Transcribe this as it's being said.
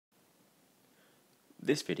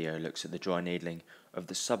This video looks at the dry needling of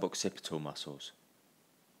the suboccipital muscles.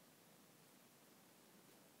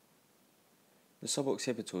 The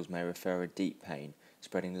suboccipitals may refer a deep pain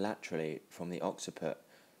spreading laterally from the occiput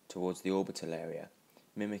towards the orbital area,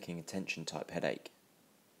 mimicking a tension-type headache.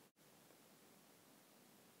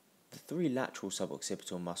 The three lateral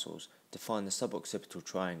suboccipital muscles define the suboccipital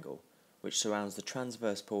triangle, which surrounds the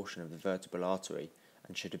transverse portion of the vertebral artery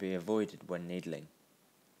and should be avoided when needling.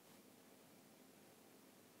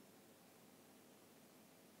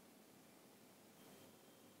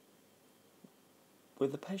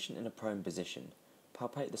 With the patient in a prone position,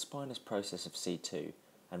 palpate the spinous process of C2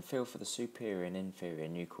 and feel for the superior and inferior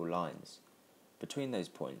nuchal lines. Between those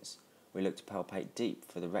points, we look to palpate deep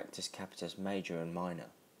for the rectus capitis major and minor.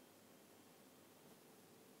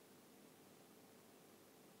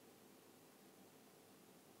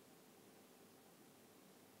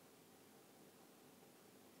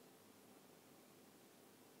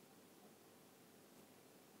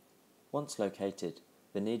 Once located,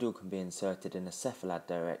 the needle can be inserted in a cephalad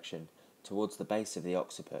direction towards the base of the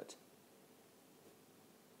occiput.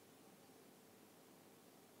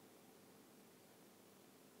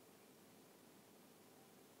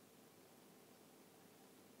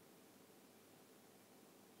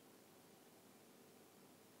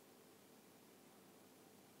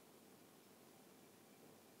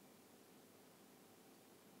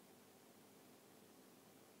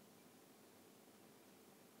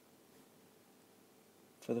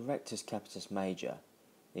 For the rectus capitis major,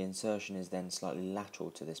 the insertion is then slightly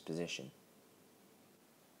lateral to this position.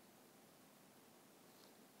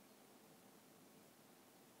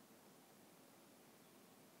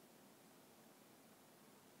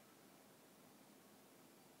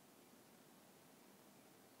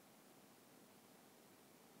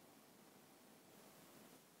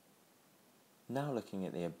 Now looking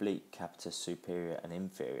at the oblique capitis superior and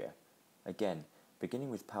inferior, again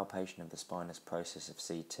beginning with palpation of the spinous process of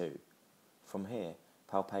C2. From here,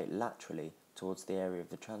 palpate laterally towards the area of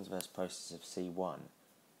the transverse process of C1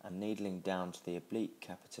 and needling down to the oblique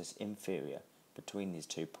capitis inferior between these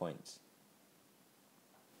 2 points.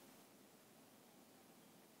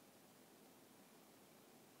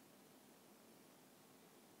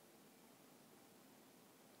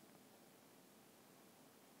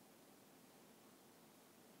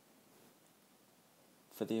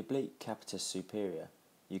 For the oblique capitis superior,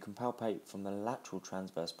 you can palpate from the lateral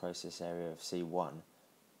transverse process area of C1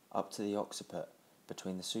 up to the occiput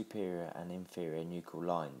between the superior and inferior nuchal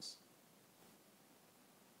lines.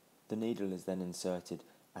 The needle is then inserted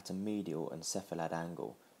at a medial and cephalad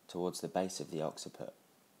angle towards the base of the occiput.